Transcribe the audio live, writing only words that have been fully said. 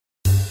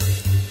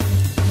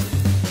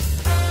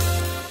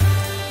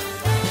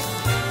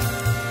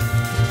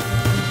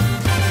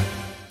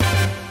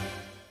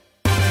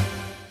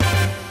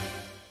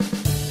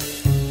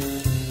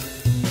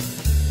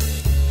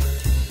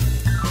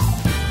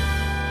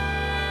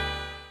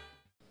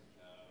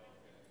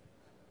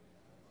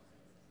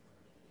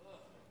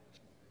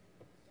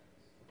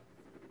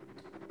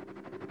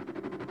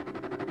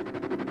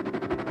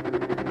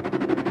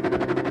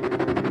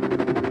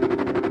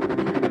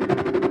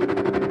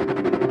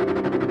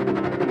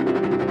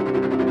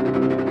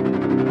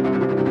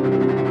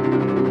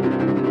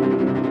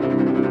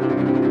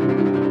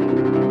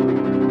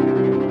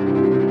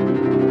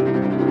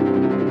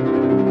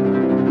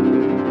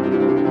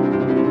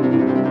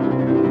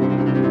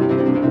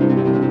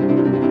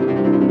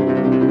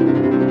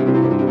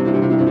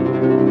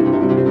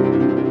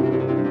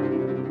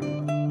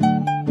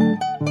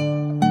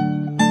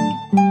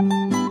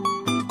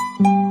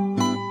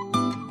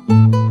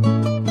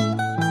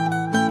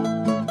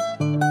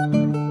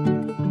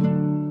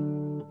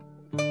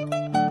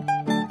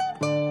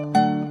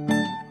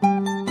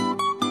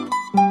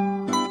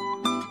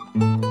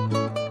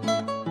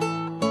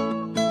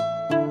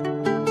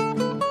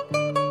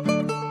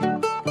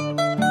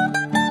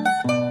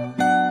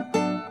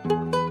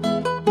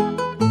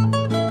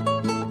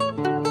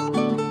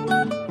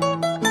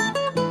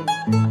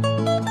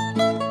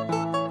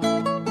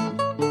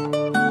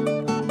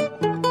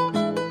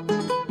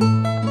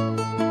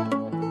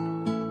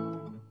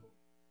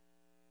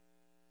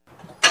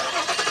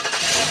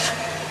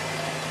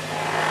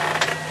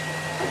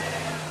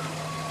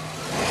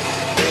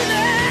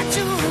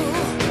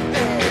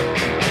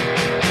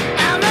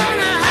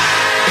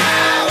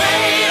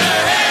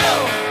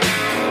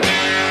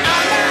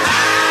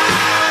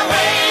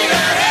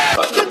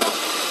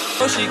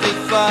she could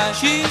fly.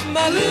 She's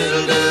my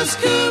little girl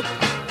scoop.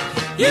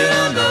 You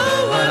don't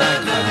know what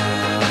I got.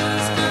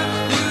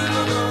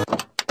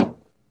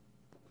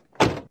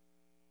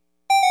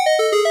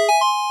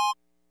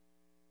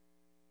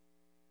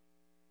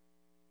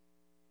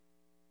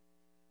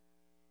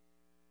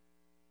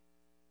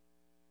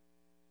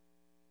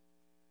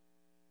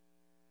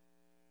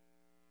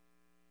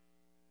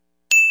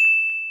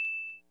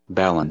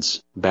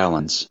 Balance,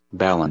 balance,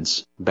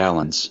 balance,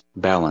 balance,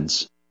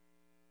 balance.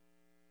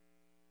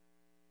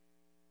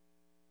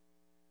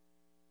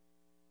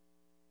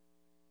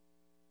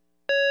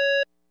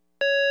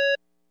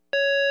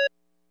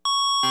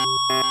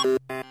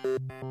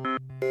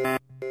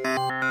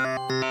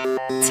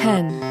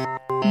 Ten,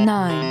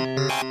 9,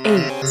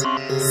 8,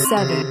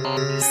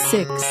 7,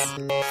 6,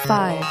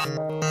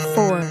 5,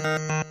 4,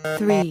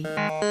 3,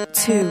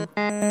 2,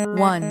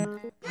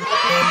 1.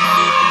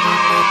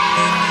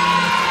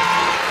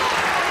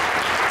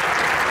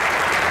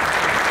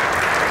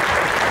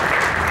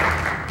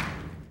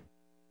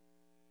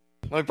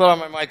 Let me put on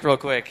my mic real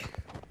quick.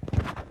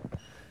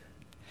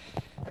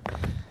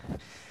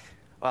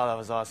 Wow, that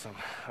was awesome.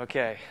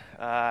 Okay.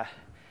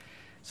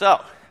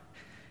 So,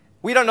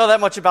 we don't know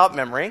that much about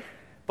memory,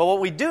 but what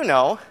we do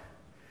know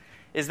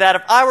is that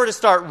if I were to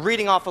start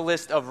reading off a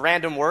list of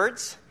random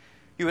words,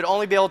 you would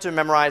only be able to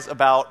memorize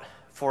about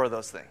 4 of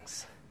those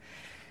things.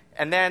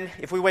 And then,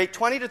 if we wait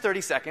 20 to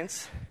 30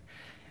 seconds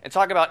and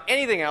talk about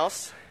anything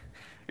else,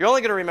 you're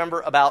only going to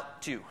remember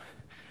about 2,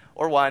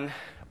 or 1,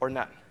 or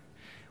none.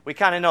 We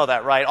kind of know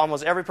that, right?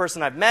 Almost every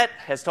person I've met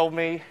has told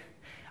me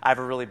I have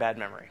a really bad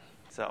memory.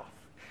 So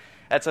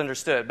that's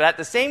understood. But at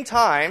the same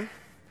time,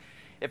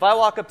 if I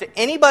walk up to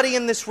anybody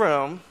in this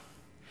room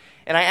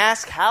and I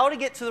ask how to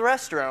get to the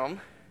restroom,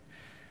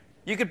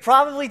 you could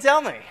probably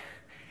tell me.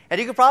 And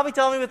you could probably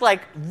tell me with,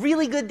 like,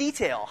 really good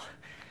detail.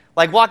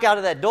 Like, walk out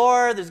of that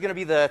door, there's going to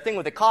be the thing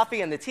with the coffee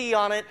and the tea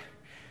on it.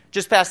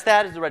 Just past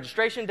that is the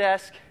registration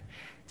desk.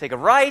 Take a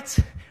right.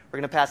 We're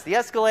going to pass the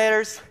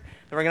escalators.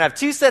 Then we're going to have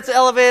 2 sets of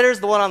elevators.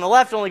 The one on the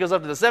left only goes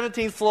up to the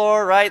 17th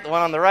floor, right? The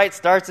one on the right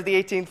starts at the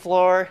 18th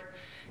floor.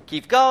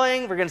 Keep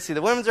going. We're going to see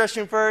the women's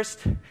restroom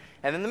first, and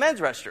then the men's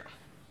restroom.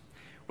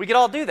 We could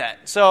all do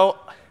that. So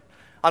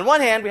on one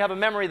hand, we have a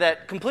memory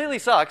that completely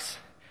sucks,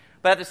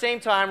 but at the same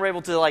time, we're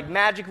able to, like,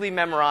 magically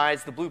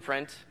memorize the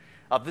blueprint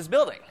of this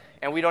building,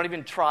 and we don't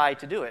even try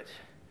to do it.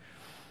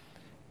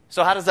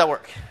 So how does that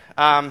work?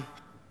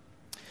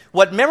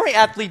 What memory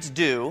athletes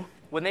do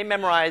when they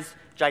memorize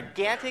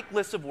gigantic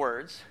lists of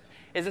words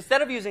is,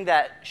 instead of using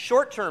that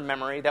short-term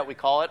memory that we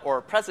call it,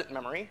 or present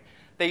memory,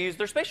 they use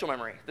their spatial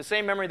memory, the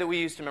same memory that we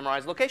use to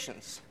memorize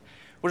locations,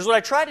 which is what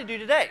I tried to do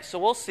today. So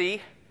we'll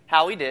see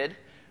how we did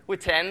with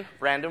 10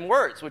 random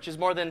words, which is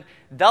more than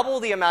double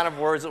the amount of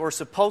words that we're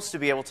supposed to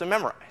be able to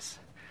memorize.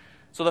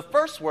 So the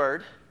first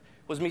word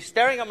was me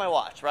staring at my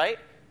watch, right?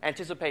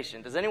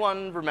 Anticipation. Does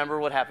anyone remember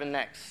what happened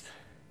next?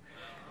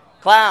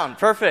 Clown.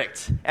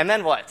 Perfect. And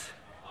then what?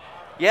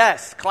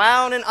 Yes,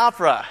 clown and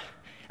opera.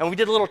 And we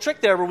did a little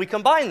trick there where we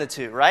combined the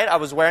two, right? I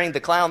was wearing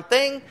the clown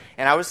thing,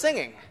 and I was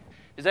singing.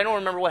 Does anyone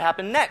remember what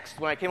happened next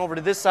when I came over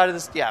to this side of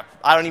this? Yeah,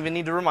 I don't even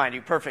need to remind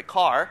you. Perfect,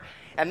 car.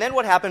 And then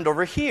what happened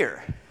over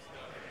here?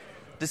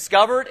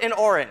 Discovered in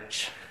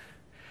orange.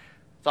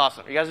 It's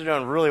awesome. You guys are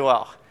doing really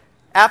well.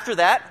 After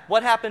that,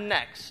 what happened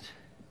next?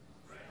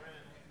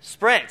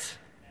 Sprint.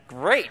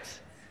 Great.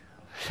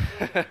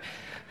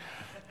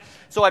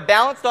 So I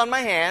balanced on my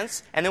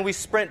hands, and then we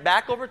sprint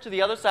back over to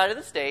the other side of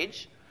the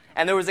stage,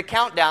 and there was a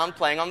countdown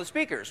playing on the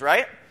speakers,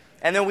 right?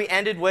 And then we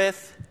ended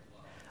with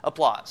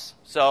applause.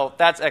 So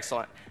that's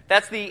excellent.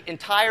 That's the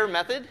entire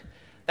method.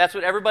 That's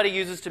what everybody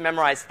uses to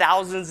memorize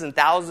thousands and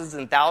thousands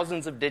and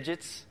thousands of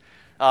digits,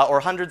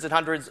 or hundreds and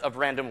hundreds of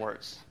random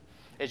words.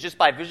 It's just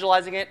by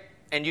visualizing it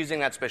and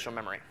using that spatial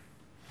memory.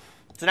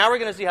 So now we're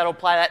going to see how to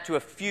apply that to a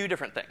few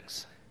different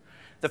things.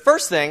 The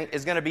first thing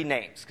is going to be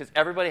names, because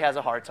everybody has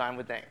a hard time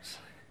with names.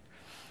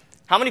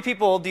 How many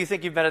people do you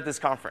think you've met at this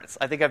conference?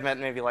 I think I've met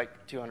maybe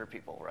like 200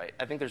 people, right?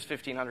 I think there's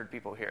 1,500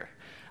 people here.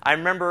 I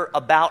remember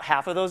about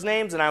half of those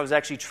names, and I was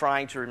actually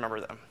trying to remember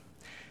them.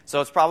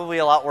 So it's probably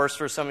a lot worse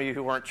for some of you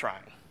who weren't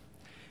trying.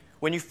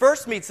 When you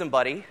first meet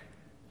somebody,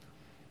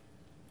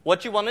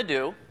 what you want to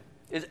do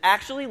is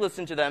actually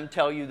listen to them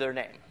tell you their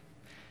name.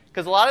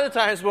 Because a lot of the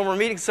times when we're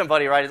meeting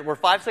somebody, right, we're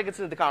 5 seconds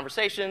into the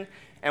conversation,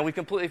 and we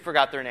completely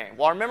forgot their name.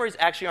 Well, our memories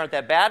actually aren't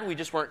that bad. We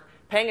just weren't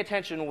paying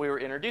attention when we were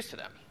introduced to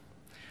them.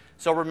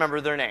 So remember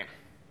their name.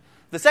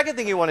 The second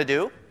thing you want to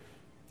do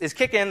is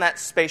kick in that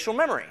spatial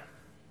memory.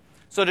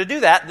 So to do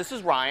that, this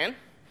is Ryan.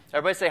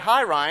 Everybody say,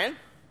 hi, Ryan.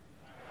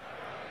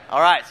 Hi.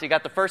 All right, so you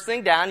got the first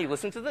thing down. You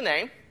listen to the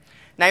name.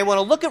 Now you want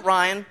to look at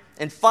Ryan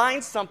and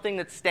find something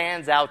that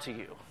stands out to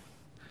you.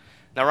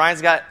 Now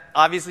Ryan's got,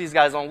 obviously he's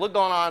got his own look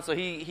going on, so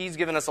he's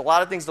given us a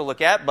lot of things to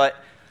look at. But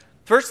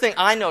first thing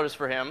I noticed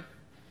for him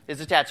is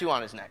the tattoo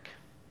on his neck.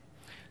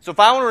 So if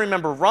I want to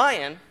remember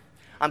Ryan,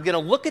 I'm going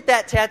to look at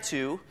that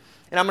tattoo,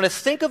 and I'm going to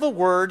think of a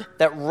word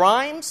that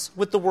rhymes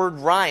with the word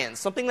Ryan,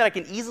 something that I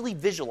can easily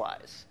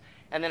visualize,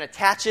 and then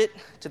attach it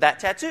to that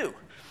tattoo.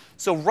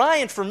 So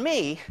Ryan, for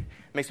me,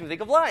 Makes me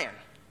think of lion.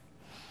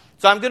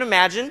 So I'm going to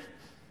imagine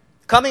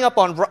coming up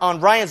on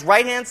Ryan's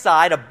right-hand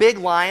side, a big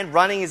lion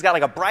running. He's got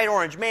like a bright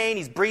orange mane.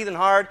 He's breathing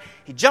hard.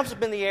 He jumps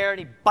up in the air, and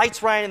he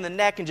bites Ryan in the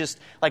neck and just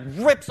like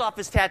rips off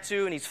his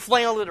tattoo, and he's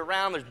flailing it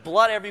around. There's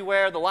blood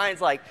everywhere. The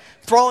lion's like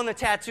throwing the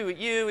tattoo at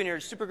you, and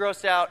you're super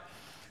grossed out.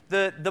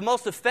 The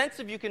most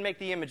offensive you can make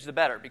the image, the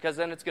better, because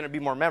then it's going to be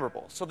more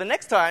memorable. So the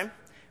next time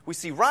we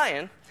see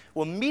Ryan,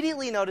 we'll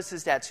immediately notice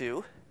his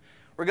tattoo.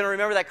 We're going to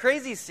remember that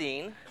crazy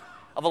scene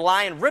of a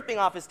lion ripping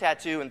off his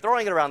tattoo and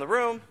throwing it around the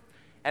room,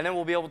 and then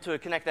we'll be able to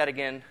connect that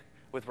again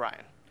with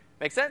Ryan.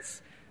 Make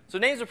sense? So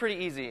names are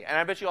pretty easy, and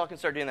I bet you all can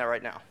start doing that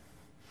right now.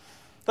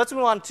 Let's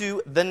move on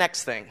to the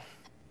next thing,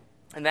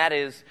 and that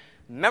is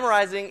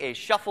memorizing a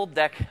shuffled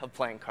deck of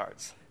playing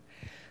cards.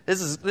 This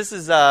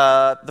is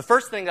the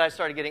first thing that I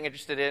started getting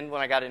interested in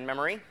when I got in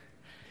memory.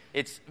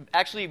 It's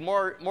actually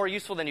more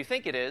useful than you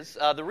think it is.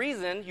 The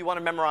reason you want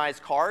to memorize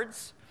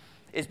cards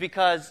is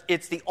because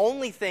it's the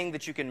only thing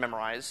that you can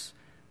memorize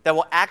that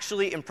will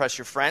actually impress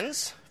your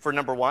friends, for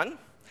number one.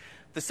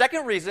 The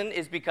second reason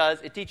is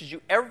because it teaches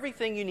you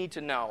everything you need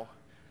to know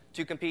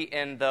to compete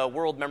in the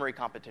world memory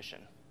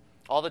competition.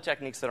 All the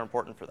techniques that are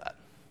important for that.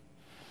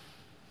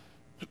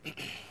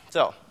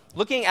 So,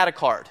 looking at a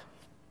card.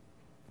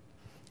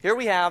 Here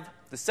we have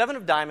the 7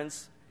 of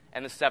diamonds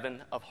and the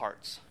 7 of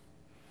hearts.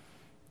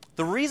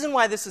 The reason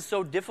why this is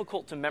so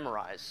difficult to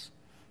memorize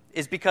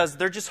is because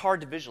they're just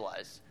hard to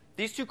visualize.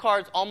 These two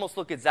cards almost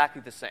look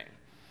exactly the same.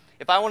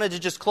 If I wanted to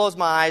just close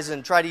my eyes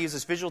and try to use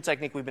this visual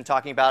technique we've been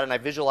talking about, and I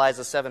visualize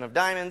a 7 of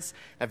diamonds,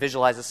 and I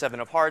visualize a 7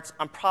 of hearts,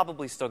 I'm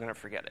probably still going to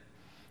forget it.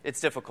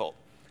 It's difficult.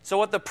 So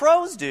what the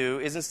pros do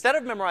is instead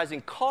of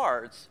memorizing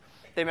cards,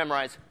 they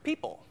memorize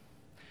people.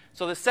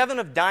 So the 7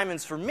 of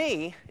diamonds for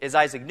me is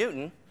Isaac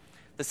Newton.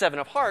 The 7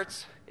 of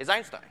hearts is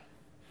Einstein.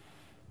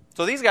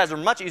 So these guys are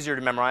much easier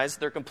to memorize.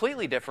 They're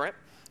completely different.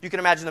 You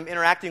can imagine them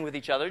interacting with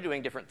each other,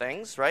 doing different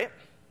things, right?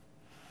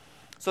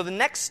 So the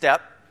next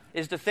step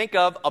is to think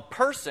of a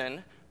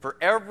person for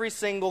every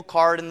single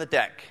card in the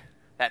deck.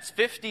 That's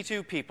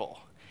 52 people.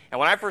 And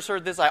when I first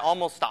heard this, I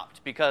almost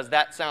stopped because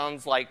that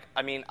sounds like,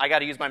 I got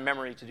to use my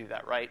memory to do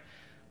that, right?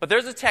 But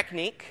there's a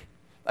technique,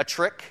 a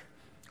trick,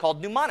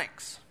 called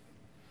mnemonics.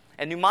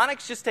 And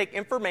mnemonics just take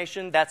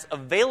information that's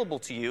available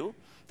to you,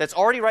 that's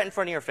already right in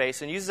front of your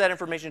face, and uses that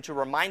information to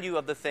remind you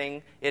of the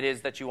thing it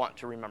is that you want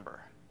to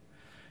remember.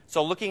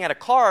 So looking at a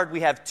card, we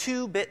have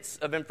 2 bits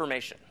of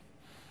information.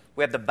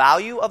 We have the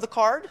value of the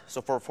card,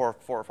 so for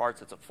 4 of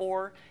hearts, it's a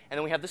 4, and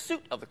then we have the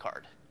suit of the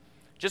card.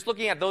 Just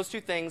looking at those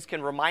 2 things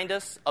can remind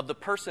us of the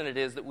person it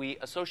is that we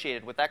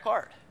associated with that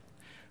card.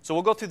 So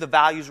we'll go through the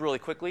values really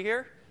quickly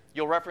here.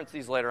 You'll reference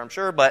these later, I'm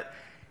sure, but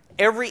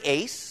every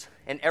ace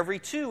and every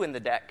 2 in the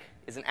deck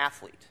is an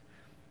athlete.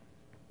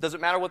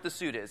 Doesn't matter what the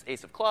suit is.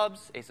 Ace of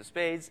clubs, ace of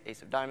spades,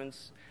 ace of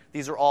diamonds.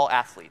 These are all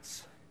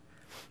athletes.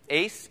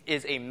 Ace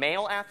is a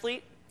male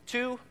athlete.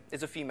 2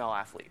 is a female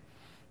athlete.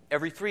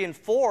 Every 3 and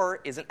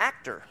 4 is an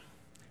actor.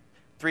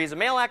 3 is a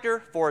male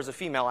actor, 4 is a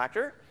female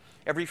actor.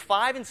 Every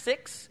 5 and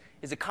 6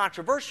 is a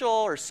controversial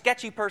or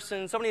sketchy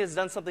person, somebody that's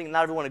done something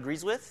not everyone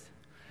agrees with.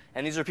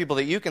 And these are people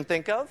that you can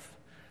think of.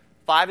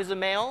 5 is a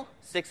male,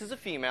 6 is a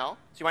female.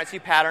 So you might see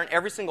a pattern.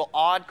 Every single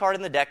odd card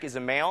in the deck is a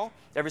male.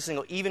 Every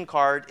single even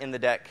card in the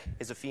deck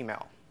is a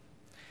female.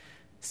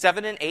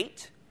 7 and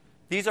 8,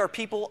 these are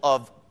people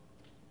of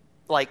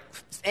like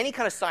any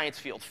kind of science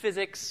field,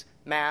 physics,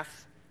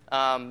 math,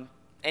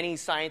 any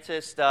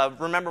scientist.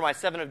 Remember my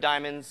 7 of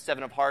diamonds,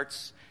 7 of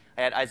hearts.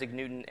 I had Isaac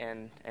Newton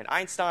and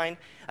Einstein.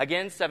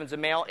 Again, 7's a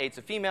male, 8's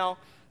a female.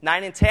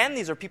 9 and 10,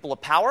 these are people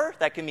of power.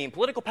 That can mean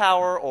political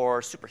power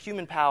or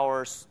superhuman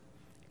powers,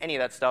 any of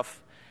that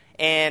stuff.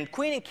 And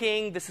Queen and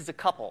King, this is a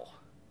couple.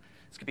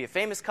 This could be a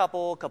famous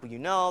couple, a couple you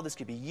know. This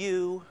could be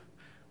you,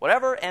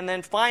 whatever. And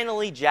then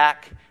finally,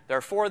 Jack. There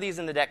are 4 of these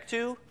in the deck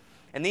too.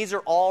 And these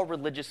are all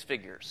religious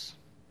figures.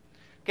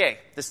 Okay,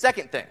 the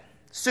second thing,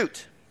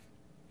 suit.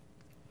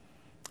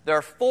 There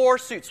are 4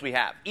 suits we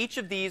have. Each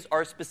of these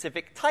are a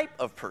specific type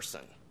of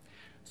person.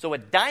 So a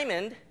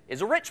diamond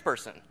is a rich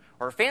person,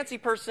 or a fancy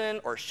person,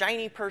 or a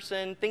shiny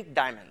person. Think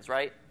diamonds,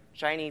 right?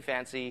 Shiny,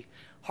 fancy.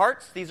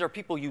 Hearts, these are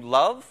people you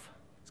love.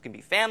 This can be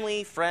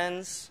family,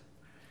 friends.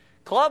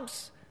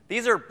 Clubs,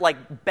 these are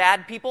like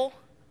bad people.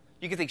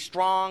 You can think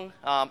strong.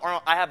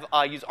 I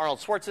have used Arnold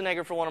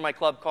Schwarzenegger for one of my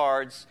club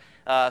cards.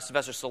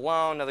 Sylvester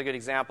Stallone, another good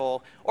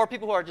example. Or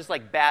people who are just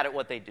like bad at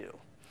what they do.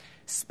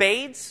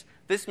 Spades,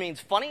 this means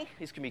funny.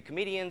 These can be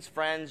comedians,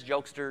 friends,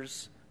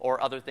 jokesters,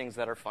 or other things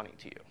that are funny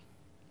to you.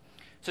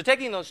 So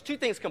taking those 2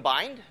 things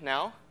combined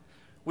now,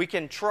 we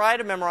can try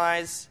to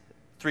memorize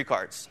 3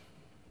 cards.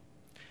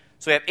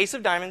 So we have ace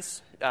of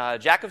diamonds,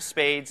 jack of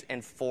spades,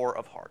 and 4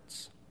 of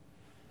hearts.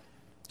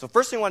 So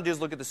first thing we want to do is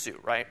look at the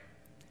suit, right?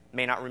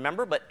 May not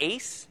remember, but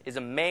ace is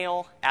a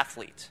male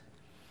athlete.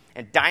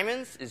 And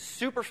diamonds is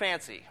super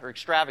fancy or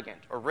extravagant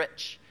or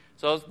rich.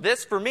 So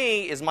this, for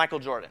me, is Michael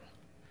Jordan.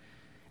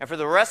 And for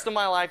the rest of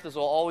my life, this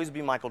will always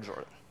be Michael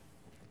Jordan.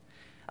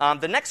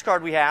 The next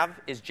card we have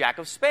is Jack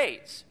of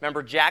Spades.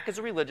 Remember, Jack is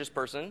a religious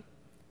person.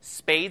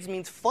 Spades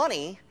means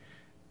funny.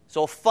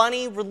 So a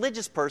funny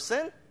religious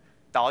person,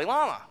 Dalai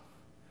Lama.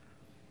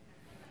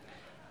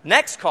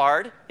 Next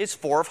card is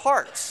 4 of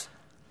hearts.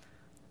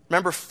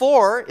 Remember,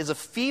 4 is a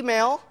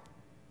female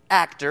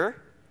actor.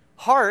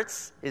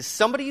 Hearts is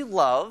somebody you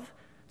love.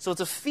 So it's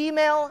a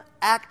female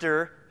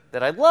actor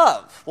that I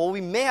love. Well,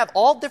 we may have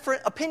all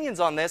different opinions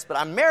on this, but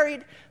I'm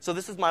married, so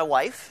this is my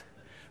wife.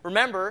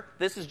 Remember,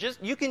 this is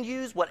just, you can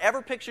use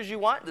whatever pictures you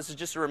want. This is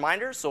just a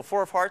reminder. So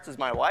 4 of hearts is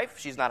my wife.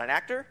 She's not an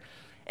actor.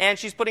 And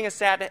she's putting a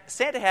Santa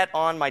hat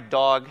on my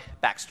dog,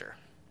 Baxter.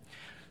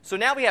 So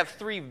now we have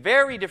 3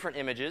 very different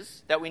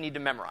images that we need to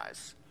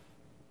memorize.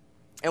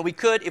 And we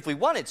could, if we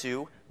wanted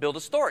to, build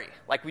a story,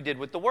 like we did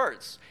with the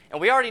words.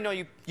 And we already know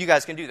you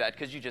guys can do that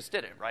because you just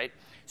did it, right?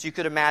 So you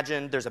could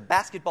imagine there's a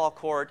basketball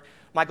court.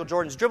 Michael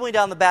Jordan's dribbling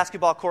down the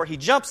basketball court. He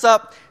jumps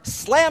up,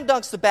 slam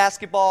dunks the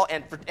basketball,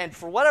 and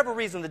for whatever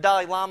reason, the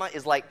Dalai Lama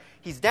is like,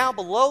 he's down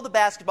below the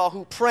basketball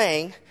hoop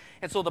praying,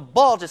 and so the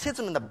ball just hits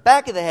him in the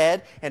back of the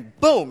head, and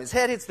boom, his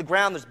head hits the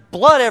ground. There's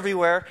blood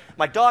everywhere.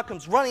 My dog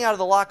comes running out of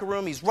the locker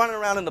room. He's running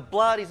around in the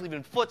blood. He's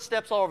leaving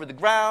footsteps all over the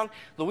ground.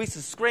 Luis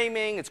is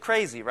screaming. It's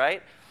crazy,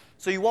 right?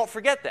 So you won't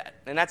forget that,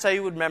 and that's how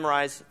you would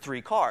memorize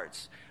 3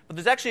 cards. But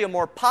there's actually a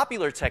more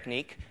popular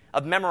technique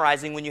of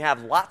memorizing when you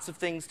have lots of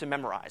things to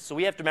memorize. So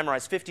we have to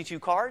memorize 52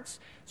 cards,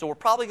 so we're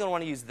probably going to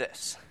want to use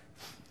this.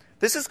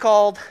 This is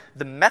called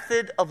the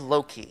method of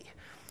Loki,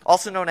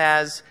 also known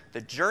as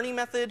the journey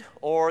method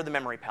or the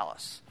memory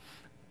palace.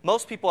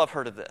 Most people have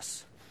heard of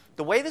this.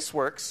 The way this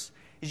works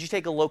is you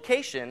take a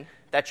location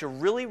that you're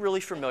really,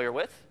 really familiar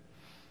with.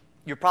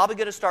 You're probably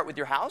going to start with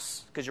your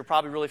house, because you're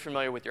probably really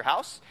familiar with your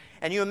house.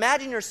 And you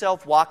imagine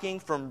yourself walking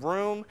from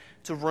room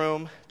to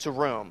room to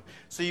room.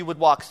 So you would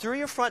walk through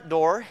your front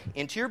door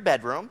into your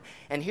bedroom,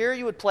 and here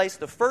you would place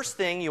the first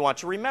thing you want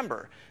to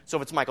remember. So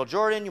if it's Michael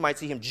Jordan, you might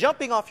see him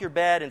jumping off your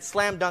bed and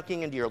slam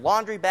dunking into your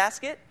laundry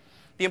basket.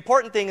 The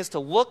important thing is to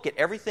look at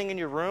everything in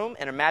your room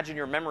and imagine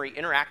your memory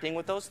interacting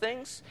with those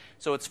things,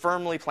 so it's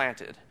firmly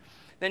planted.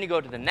 Then you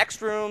go to the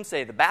next room,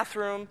 say the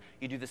bathroom.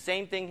 You do the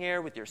same thing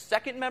here with your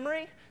second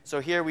memory. So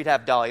here we'd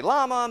have Dalai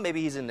Lama.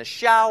 Maybe he's in the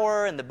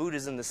shower and the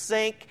Buddha's in the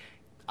sink.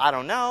 I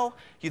don't know.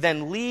 You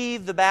then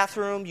leave the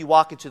bathroom. You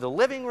walk into the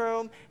living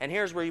room. And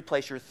here's where you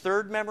place your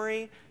third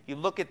memory. You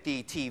look at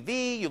the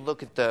TV. You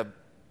look at the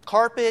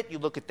carpet. You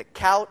look at the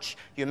couch.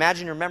 You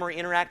imagine your memory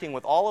interacting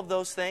with all of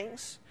those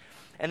things.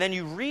 And then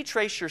you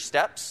retrace your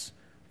steps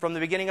from the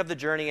beginning of the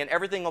journey, and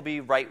everything will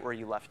be right where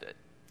you left it.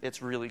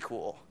 It's really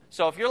cool.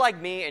 So if you're like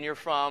me and you're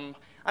from,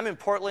 I'm in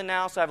Portland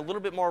now, so I have a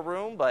little bit more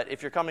room, but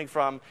if you're coming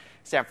from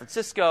San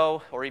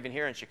Francisco or even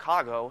here in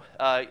Chicago,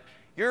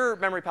 your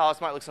memory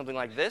palace might look something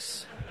like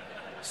this.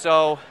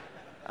 So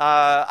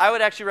I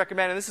would actually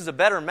recommend, and this is a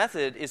better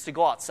method, is to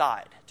go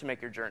outside to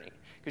make your journey,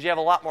 because you have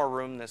a lot more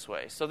room this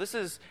way. So this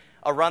is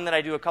a run that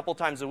I do a couple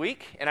times a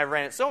week, and I've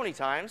ran it so many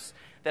times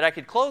that I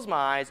could close my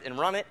eyes and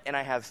run it, and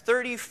I have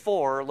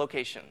 34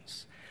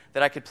 locations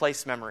that I could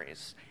place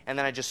memories. And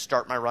then I just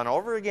start my run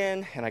over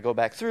again, and I go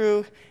back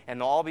through, and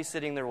they'll all be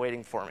sitting there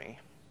waiting for me.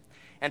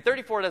 And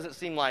 34 doesn't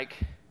seem like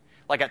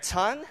a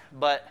ton,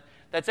 but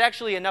that's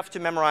actually enough to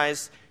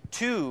memorize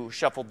 2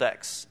 shuffled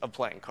decks of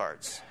playing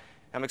cards.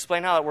 I'm going to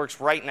explain how that works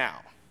right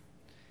now.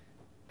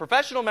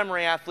 Professional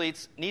memory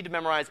athletes need to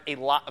memorize a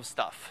lot of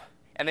stuff,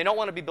 and they don't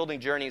want to be building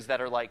journeys that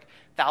are like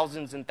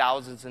thousands and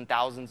thousands and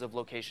thousands of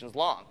locations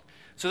long.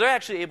 So they're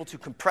actually able to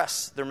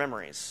compress their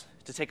memories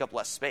to take up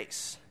less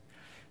space.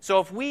 So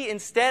if we,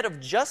 instead of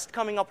just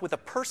coming up with a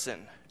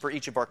person for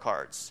each of our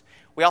cards,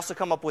 we also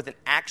come up with an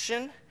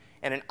action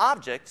and an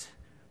object.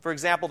 For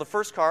example, the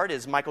first card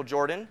is Michael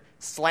Jordan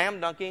slam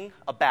dunking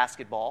a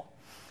basketball.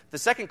 The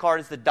second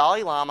card is the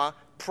Dalai Lama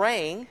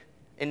praying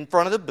in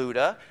front of the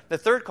Buddha. The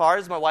third card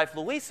is my wife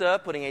Louisa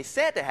putting a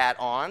Santa hat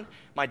on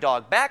my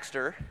dog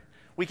Baxter.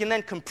 We can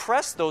then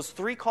compress those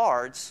 3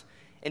 cards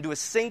into a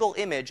single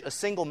image, a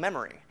single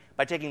memory,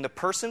 by taking the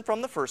person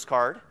from the first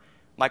card,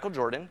 Michael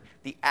Jordan,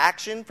 the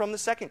action from the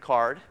second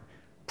card,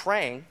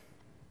 praying,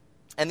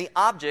 and the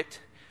object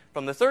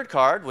from the third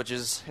card, which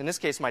is, in this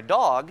case, my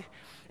dog,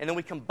 and then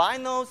we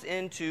combine those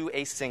into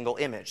a single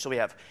image. So we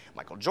have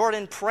Michael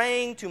Jordan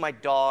praying to my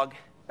dog,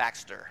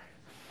 Baxter.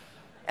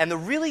 And the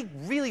really,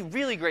 really,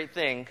 really great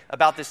thing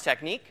about this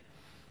technique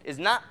is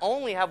not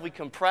only have we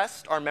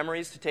compressed our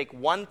memories to take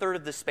 1/3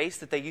 of the space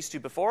that they used to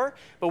before,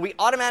 but we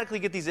automatically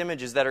get these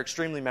images that are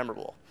extremely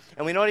memorable.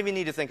 And we don't even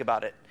need to think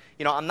about it.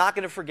 You know, I'm not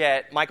going to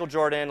forget Michael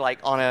Jordan like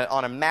on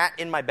a mat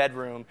in my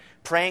bedroom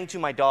praying to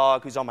my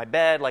dog who's on my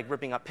bed, like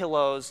ripping up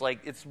pillows.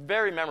 Like, it's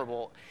very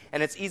memorable,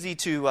 and it's easy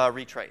to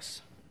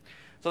retrace.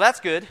 So that's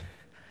good.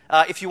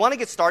 If you want to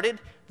get started,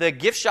 the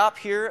gift shop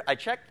here, I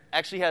checked,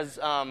 actually has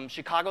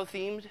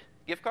Chicago-themed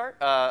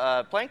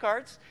playing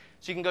cards,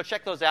 so you can go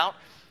check those out.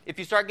 If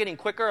you start getting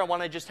quicker and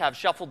want to just have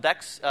shuffled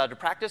decks to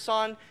practice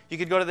on, you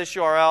could go to this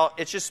URL.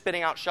 It's just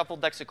spitting out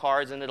shuffled decks of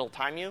cards, and it'll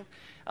time you.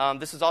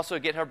 This is also a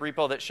GitHub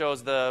repo that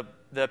shows the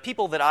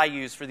people that I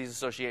use for these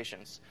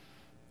associations.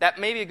 That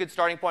may be a good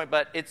starting point,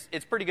 but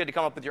it's pretty good to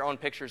come up with your own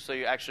pictures so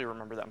you actually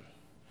remember them.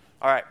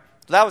 All right,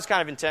 so that was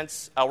kind of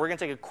intense. We're going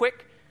to take a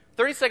quick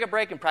 30-second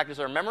break and practice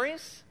our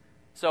memories,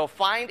 So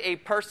find a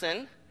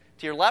person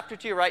to your left or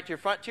to your right, to your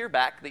front, to your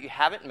back that you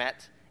haven't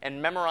met,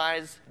 and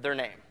memorize their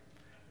name.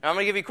 Now I'm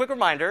going to give you a quick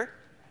reminder.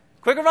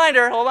 Quick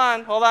reminder. Hold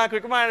on.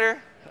 Quick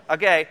reminder.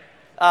 Okay.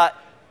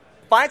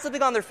 Find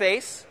something on their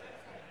face.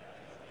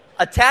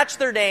 Attach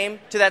their name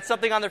to that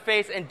something on their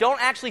face, and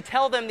don't actually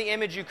tell them the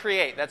image you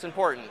create. That's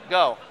important.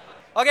 Go.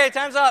 Okay,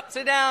 time's up.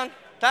 Sit down.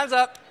 Time's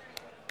up.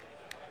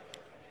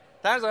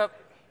 Time's up.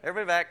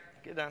 Everybody back.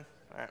 Get done.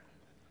 All right.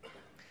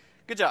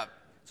 Good job.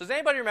 So does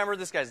anybody remember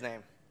this guy's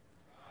name?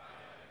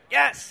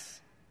 Yes.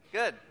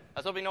 Good. I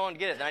was hoping no one would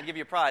get it. Then I'd give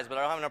you a prize, but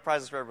I don't have enough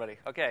prizes for everybody.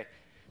 Okay.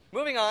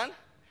 Moving on.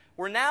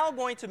 We're now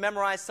going to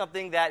memorize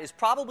something that is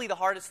probably the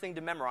hardest thing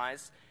to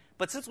memorize,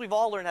 but since we've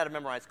all learned how to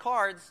memorize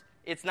cards,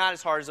 it's not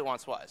as hard as it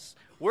once was.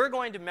 We're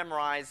going to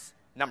memorize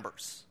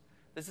numbers.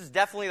 This is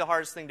definitely the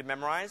hardest thing to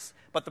memorize,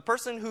 but the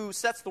person who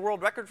sets the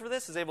world record for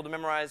this is able to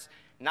memorize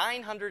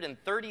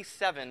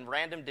 937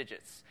 random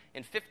digits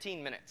in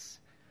 15 minutes,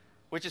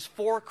 which is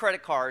 4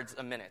 credit cards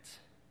a minute.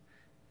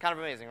 Kind of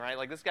amazing, right?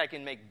 Like, this guy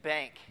can make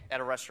bank at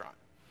a restaurant.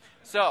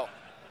 So,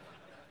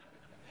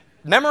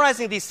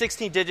 memorizing these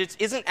 16 digits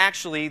isn't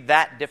actually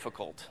that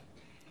difficult.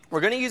 We're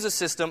going to use a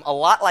system a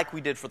lot like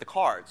we did for the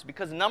cards.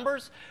 Because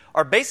numbers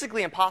are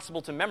basically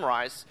impossible to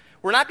memorize,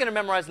 we're not going to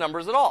memorize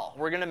numbers at all.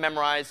 We're going to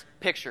memorize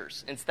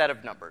pictures instead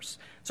of numbers.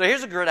 So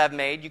here's a grid I've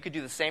made. You could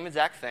do the same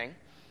exact thing.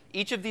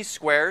 Each of these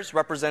squares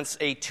represents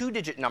a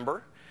 2-digit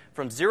number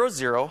from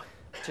 00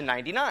 to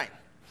 99.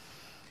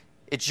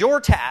 It's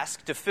your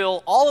task to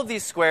fill all of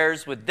these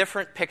squares with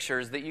different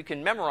pictures that you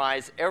can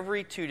memorize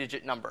every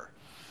 2-digit number.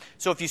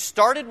 So if you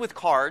started with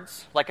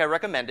cards, like I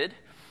recommended,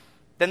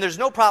 then there's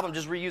no problem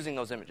just reusing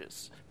those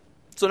images.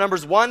 So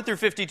numbers 1 through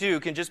 52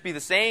 can just be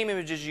the same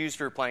images you used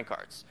for your playing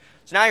cards.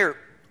 So now you're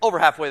over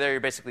halfway there,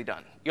 you're basically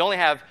done. You only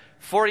have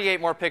 48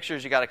 more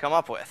pictures you got to come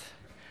up with.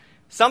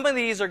 Some of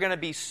these are going to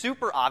be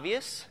super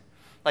obvious.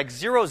 Like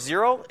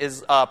 00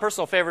 is a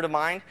personal favorite of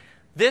mine.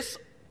 This,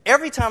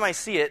 every time I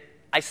see it,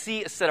 I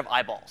see a set of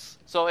eyeballs.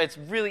 So it's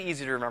really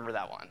easy to remember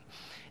that one.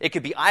 It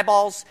could be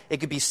eyeballs.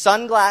 It could be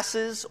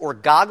sunglasses or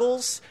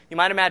goggles. You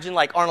might imagine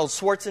like Arnold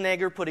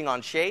Schwarzenegger putting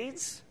on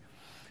shades.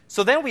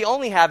 So then we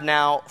only have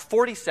now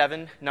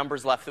 47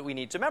 numbers left that we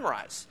need to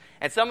memorize.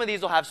 And some of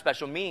these will have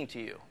special meaning to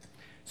you.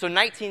 So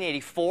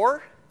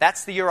 1984,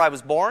 that's the year I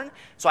was born.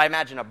 So I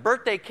imagine a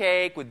birthday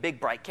cake with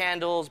big bright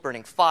candles,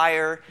 burning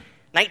fire.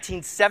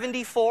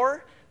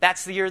 1974,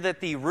 that's the year that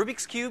the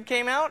Rubik's Cube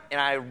came out.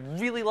 And I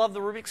really love the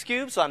Rubik's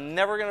Cube, so I'm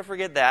never going to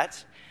forget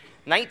that.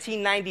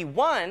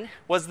 1991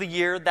 was the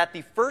year that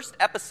the first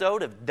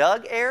episode of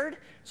Doug aired.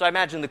 So I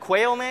imagine the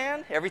Quail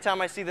Man every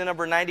time I see the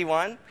number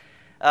 91.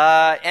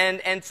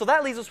 And so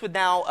that leaves us with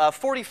now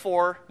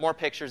 44 more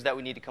pictures that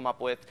we need to come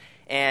up with.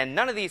 And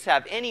none of these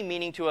have any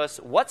meaning to us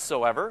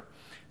whatsoever.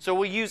 So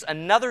we'll use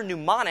another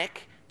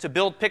mnemonic to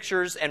build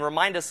pictures and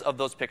remind us of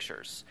those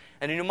pictures.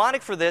 And a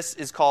mnemonic for this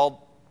is called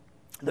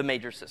the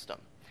major system.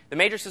 The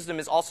major system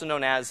is also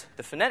known as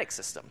the phonetic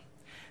system,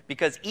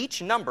 because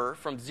each number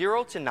from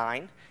 0 to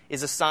 9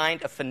 is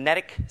assigned a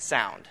phonetic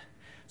sound.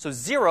 So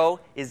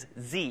 0 is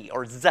Z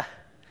or Z.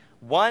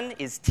 1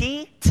 is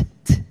T, T,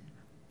 T.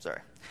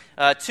 Sorry.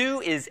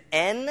 2 is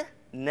N,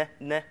 N,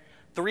 N.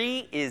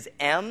 3 is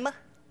M,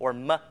 or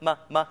M, M,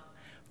 M.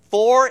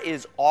 4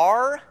 is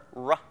R,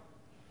 R.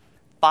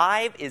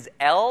 5 is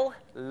L,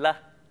 L.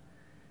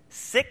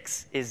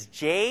 6 is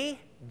J,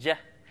 J.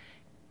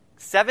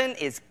 7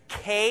 is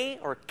K,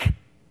 or K,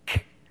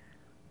 K.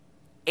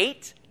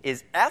 8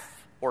 is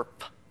F, or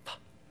P, P.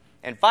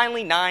 And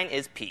finally, 9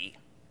 is P.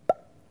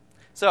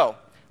 So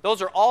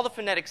those are all the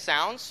phonetic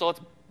sounds. So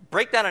let's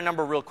break down a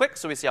number real quick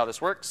so we see how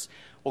this works.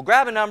 We'll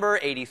grab a number,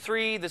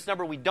 83, this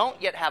number we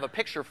don't yet have a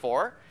picture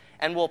for,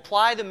 and we'll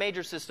apply the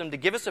major system to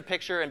give us a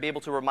picture and be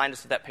able to remind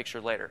us of that picture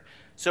later.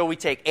 So we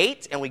take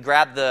 8, and we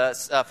grab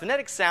the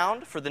phonetic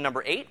sound for the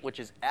number 8, which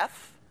is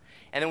F,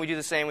 and then we do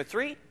the same with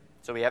 3,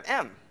 so we have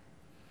M.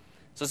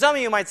 So some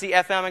of you might see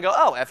FM and go,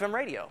 oh, FM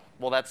radio.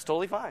 Well, that's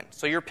totally fine.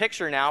 So your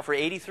picture now for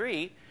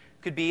 83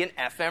 could be an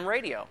FM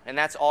radio, and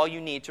that's all you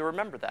need to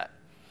remember that.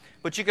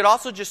 But you could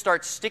also just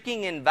start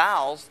sticking in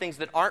vowels, things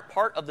that aren't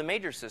part of the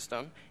major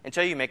system,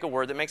 until you make a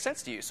word that makes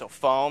sense to you. So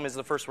foam is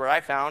the first word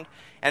I found.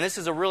 And this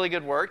is a really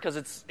good word because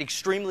it's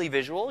extremely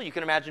visual. You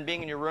can imagine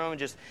being in your room and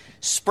just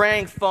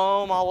spraying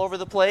foam all over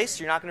the place.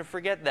 You're not going to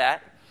forget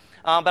that.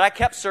 But I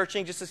kept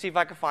searching just to see if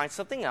I could find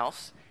something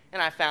else.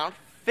 And I found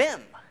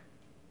FIM.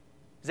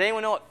 Does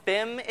anyone know what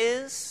FIM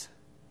is?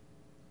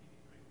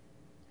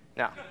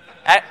 No.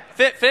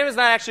 FIM is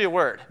not actually a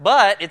word,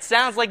 but it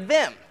sounds like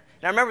Vim.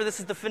 Now remember, this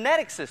is the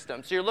phonetic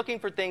system, so you're looking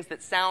for things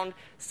that sound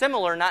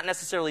similar, not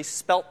necessarily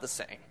spelt the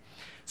same.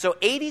 So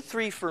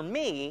 83 for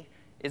me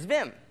is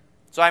Vim.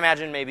 So I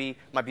imagine maybe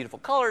my beautiful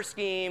color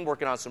scheme,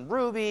 working on some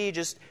Ruby,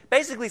 just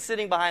basically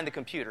sitting behind the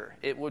computer.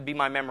 It would be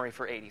my memory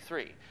for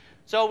 83.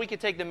 So we could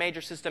take the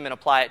major system and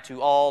apply it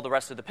to all the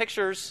rest of the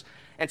pictures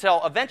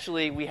until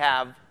eventually we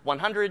have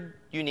 100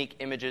 unique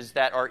images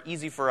that are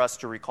easy for us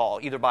to recall,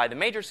 either by the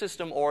major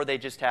system or they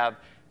just have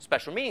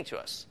special meaning to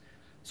us.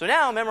 So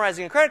now,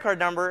 memorizing a credit card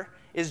number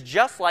is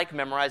just like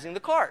memorizing the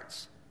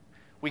cards.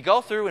 We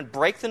go through and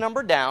break the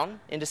number down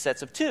into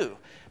sets of 2.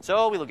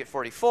 So we look at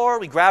 44,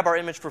 we grab our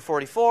image for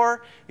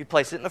 44, we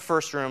place it in the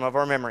first room of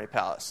our memory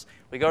palace.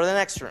 We go to the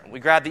next room, we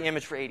grab the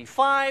image for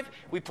 85,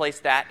 we place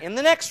that in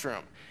the next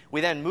room.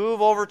 We then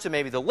move over to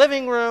maybe the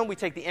living room, we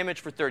take the image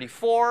for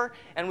 34,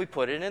 and we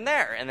put it in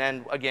there. And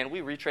then, again,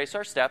 we retrace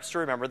our steps to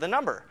remember the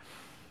number.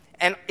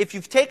 And if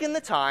you've taken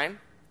the time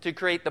to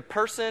create the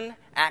person,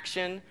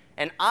 action,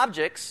 and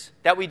objects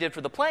that we did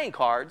for the playing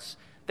cards,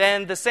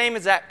 then the same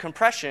exact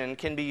compression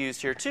can be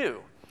used here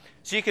too.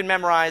 So you can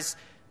memorize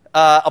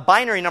a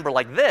binary number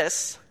like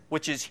this,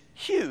 which is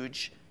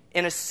huge,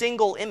 in a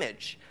single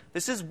image.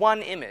 This is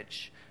one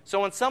image. So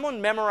when someone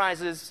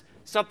memorizes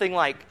something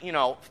like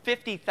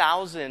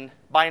 50,000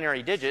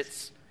 binary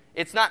digits,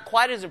 it's not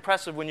quite as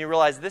impressive when you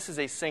realize this is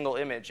a single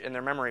image in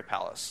their memory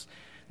palace.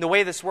 The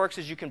way this works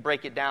is you can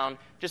break it down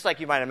just like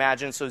you might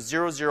imagine. So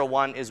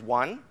 001 is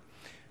 1,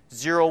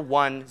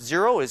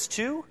 010 is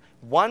 2,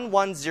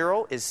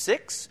 110 is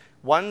 6,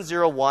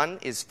 101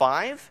 is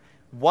 5,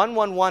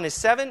 111 is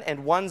 7,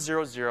 and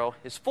 100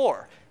 is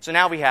 4. So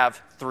now we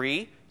have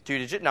 3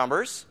 two-digit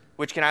numbers,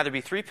 which can either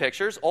be 3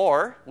 pictures,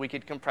 or we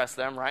could compress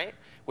them, right,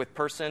 with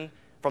person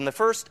from the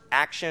first,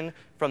 action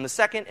from the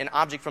second, and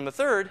object from the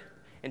third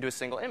into a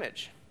single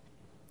image.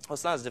 Well,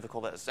 it's not as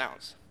difficult as it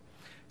sounds.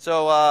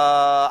 So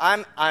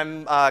I'm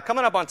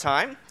coming up on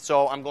time,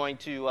 so I'm going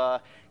to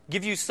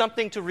give you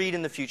something to read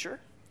in the future,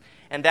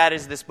 and that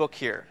is this book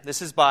here.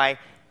 This is by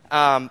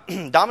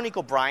Dominique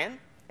O'Brien,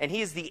 and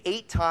he is the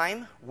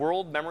 8-time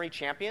world memory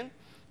champion.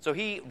 So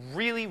he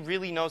really,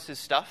 really knows his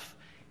stuff.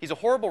 He's a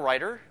horrible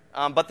writer,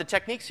 but the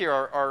techniques here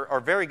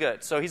are very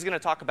good. So he's going to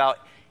talk about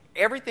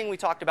everything we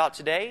talked about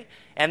today,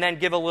 and then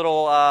give a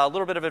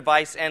little bit of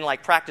advice and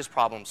like practice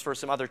problems for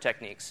some other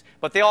techniques.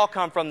 But they all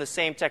come from the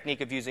same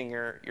technique of using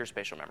your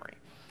spatial memory.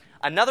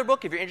 Another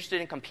book, if you're interested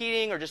in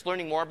competing or just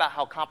learning more about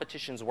how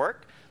competitions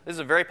work, this is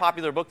a very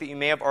popular book that you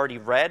may have already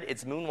read.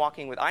 It's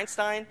Moonwalking with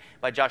Einstein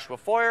by Joshua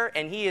Foer,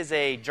 and he is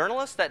a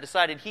journalist that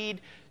decided he'd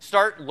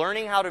start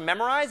learning how to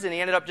memorize, and he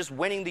ended up just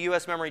winning the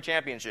U.S. Memory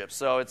Championship.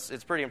 So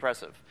it's pretty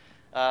impressive.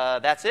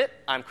 That's it.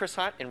 I'm Chris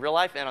Hunt in real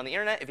life and on the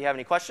internet. If you have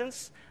any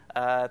questions,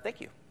 thank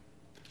you.